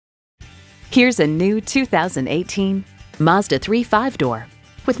Here's a new 2018 Mazda 3 5-door.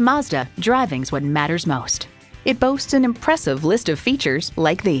 With Mazda, driving's what matters most. It boasts an impressive list of features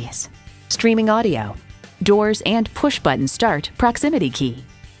like these: streaming audio, doors and push-button start proximity key,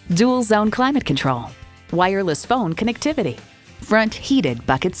 dual zone climate control, wireless phone connectivity, front heated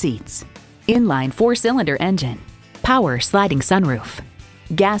bucket seats, inline 4-cylinder engine, power sliding sunroof,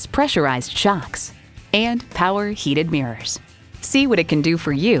 gas pressurized shocks, and power heated mirrors. See what it can do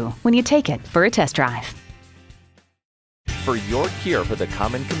for you when you take it for a test drive. For your cure for the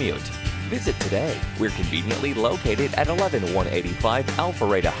common commute, visit today. We're conveniently located at 11185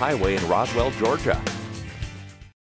 Alpharetta Highway in Roswell, Georgia.